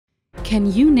Can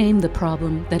you name the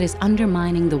problem that is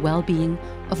undermining the well-being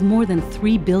of more than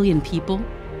 3 billion people,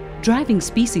 driving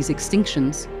species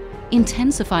extinctions,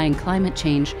 intensifying climate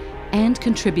change, and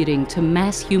contributing to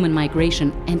mass human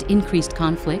migration and increased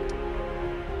conflict?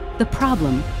 The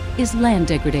problem is land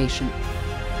degradation.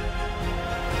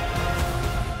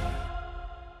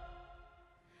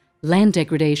 Land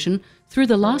degradation, through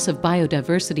the loss of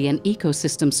biodiversity and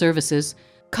ecosystem services,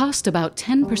 cost about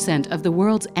 10% of the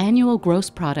world's annual gross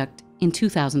product in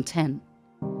 2010.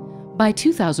 By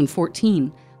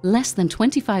 2014, less than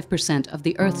 25% of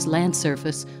the Earth's land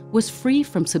surface was free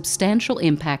from substantial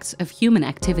impacts of human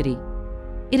activity.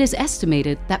 It is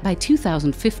estimated that by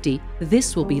 2050,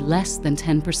 this will be less than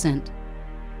 10%.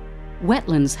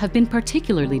 Wetlands have been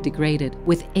particularly degraded,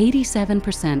 with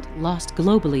 87% lost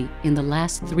globally in the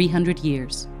last 300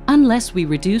 years. Unless we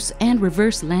reduce and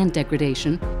reverse land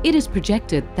degradation, it is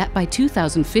projected that by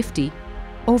 2050,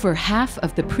 over half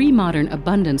of the pre-modern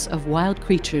abundance of wild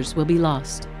creatures will be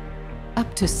lost.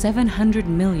 Up to 700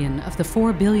 million of the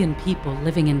 4 billion people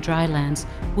living in dry lands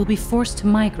will be forced to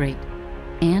migrate,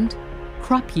 and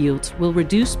crop yields will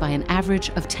reduce by an average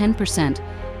of 10%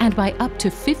 and by up to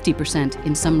 50%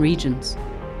 in some regions.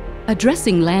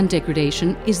 Addressing land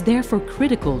degradation is therefore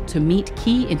critical to meet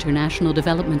key international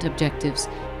development objectives,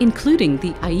 including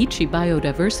the Aichi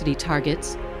biodiversity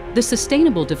targets, the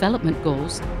Sustainable Development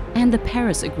Goals, and the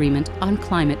Paris Agreement on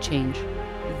climate change.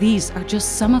 These are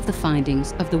just some of the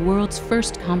findings of the world's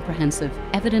first comprehensive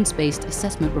evidence-based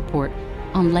assessment report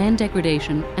on land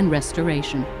degradation and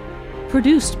restoration.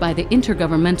 Produced by the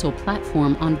Intergovernmental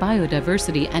Platform on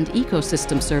Biodiversity and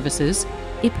Ecosystem Services,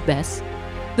 IPBES,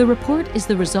 the report is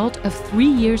the result of 3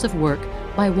 years of work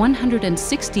by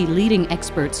 160 leading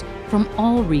experts from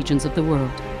all regions of the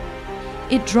world.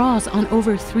 It draws on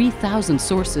over 3,000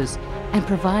 sources and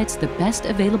provides the best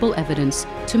available evidence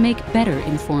to make better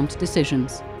informed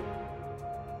decisions.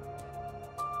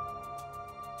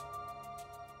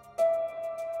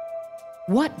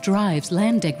 What drives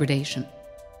land degradation?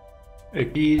 A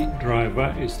key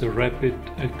driver is the rapid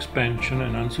expansion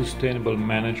and unsustainable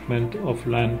management of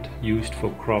land used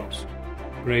for crops,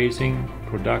 grazing,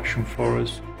 production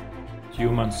forests,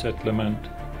 human settlement,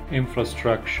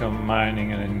 infrastructure,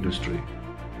 mining and industry.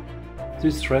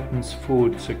 This threatens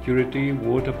food security,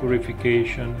 water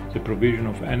purification, the provision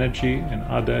of energy and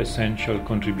other essential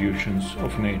contributions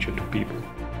of nature to people.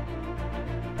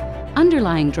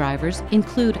 Underlying drivers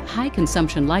include high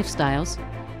consumption lifestyles,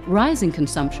 rising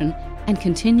consumption, and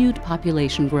continued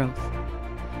population growth.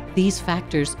 These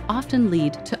factors often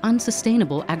lead to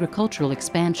unsustainable agricultural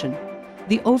expansion,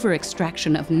 the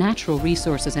over-extraction of natural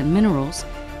resources and minerals,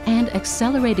 and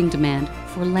accelerating demand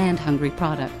for land-hungry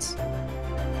products.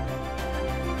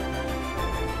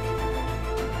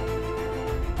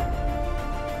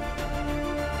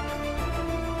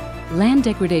 Land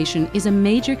degradation is a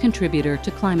major contributor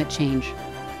to climate change.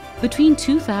 Between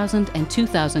 2000 and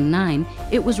 2009,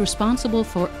 it was responsible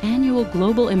for annual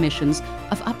global emissions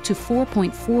of up to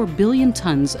 4.4 billion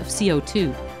tons of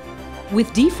CO2,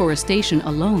 with deforestation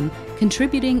alone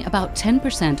contributing about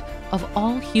 10% of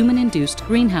all human-induced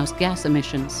greenhouse gas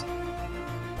emissions.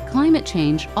 Climate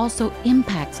change also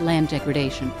impacts land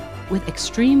degradation, with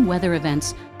extreme weather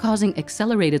events causing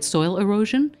accelerated soil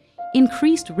erosion,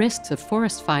 increased risks of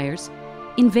forest fires,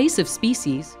 invasive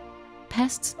species,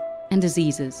 pests, and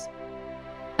diseases.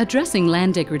 Addressing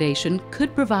land degradation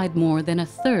could provide more than a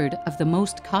third of the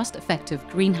most cost-effective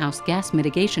greenhouse gas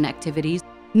mitigation activities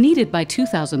needed by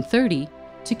 2030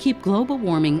 to keep global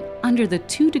warming under the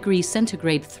 2 degrees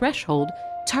centigrade threshold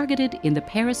targeted in the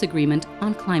Paris Agreement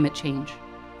on climate change.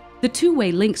 The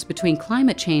two-way links between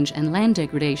climate change and land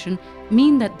degradation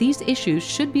mean that these issues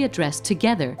should be addressed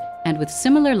together and with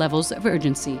similar levels of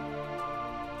urgency.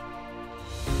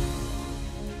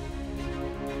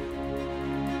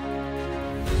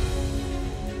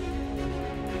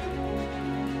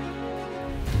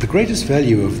 The greatest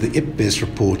value of the IPBES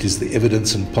report is the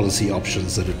evidence and policy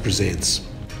options that it presents.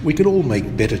 We could all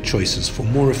make better choices for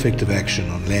more effective action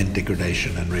on land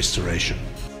degradation and restoration.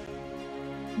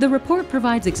 The report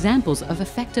provides examples of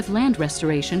effective land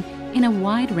restoration in a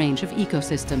wide range of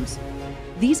ecosystems.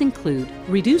 These include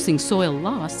reducing soil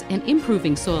loss and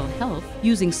improving soil health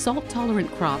using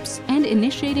salt-tolerant crops and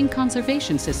initiating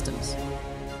conservation systems,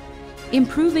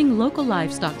 improving local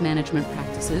livestock management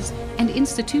practices and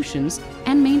institutions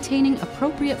and maintaining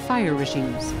appropriate fire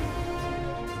regimes,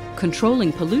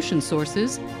 controlling pollution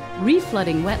sources,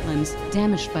 reflooding wetlands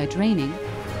damaged by draining,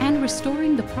 and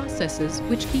restoring the processes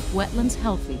which keep wetlands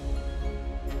healthy,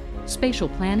 spatial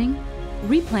planning,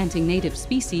 replanting native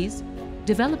species,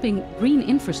 developing green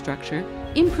infrastructure,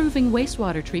 improving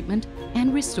wastewater treatment,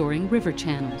 and restoring river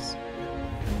channels.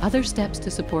 Other steps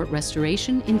to support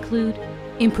restoration include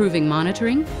improving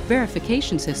monitoring,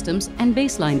 verification systems, and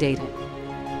baseline data,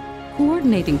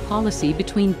 coordinating policy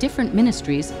between different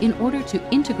ministries in order to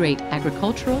integrate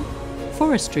agricultural,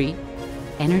 forestry,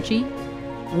 energy,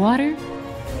 water,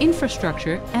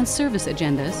 infrastructure and service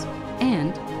agendas,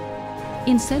 and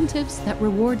incentives that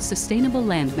reward sustainable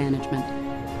land management.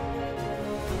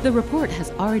 The report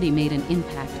has already made an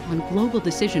impact on global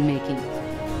decision-making,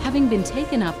 having been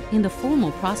taken up in the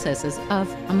formal processes of,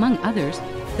 among others,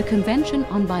 the Convention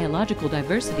on Biological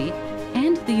Diversity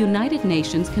and the United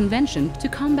Nations Convention to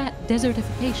Combat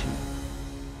Desertification.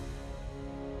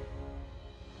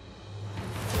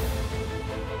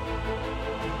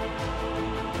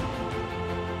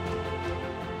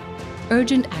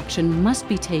 Urgent action must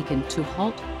be taken to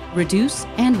halt, reduce,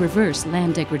 and reverse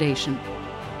land degradation.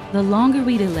 The longer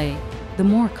we delay, the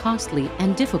more costly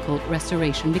and difficult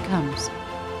restoration becomes.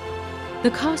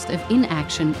 The cost of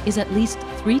inaction is at least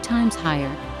 3 times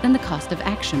higher than the cost of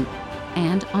action,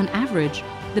 and on average,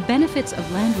 the benefits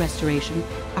of land restoration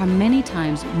are many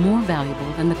times more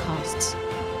valuable than the costs.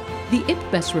 The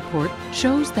IPBES report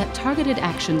shows that targeted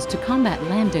actions to combat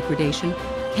land degradation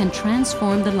can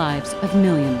transform the lives of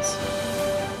millions.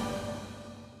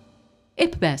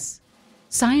 IPBES,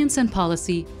 Science and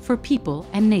Policy for People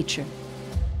and Nature.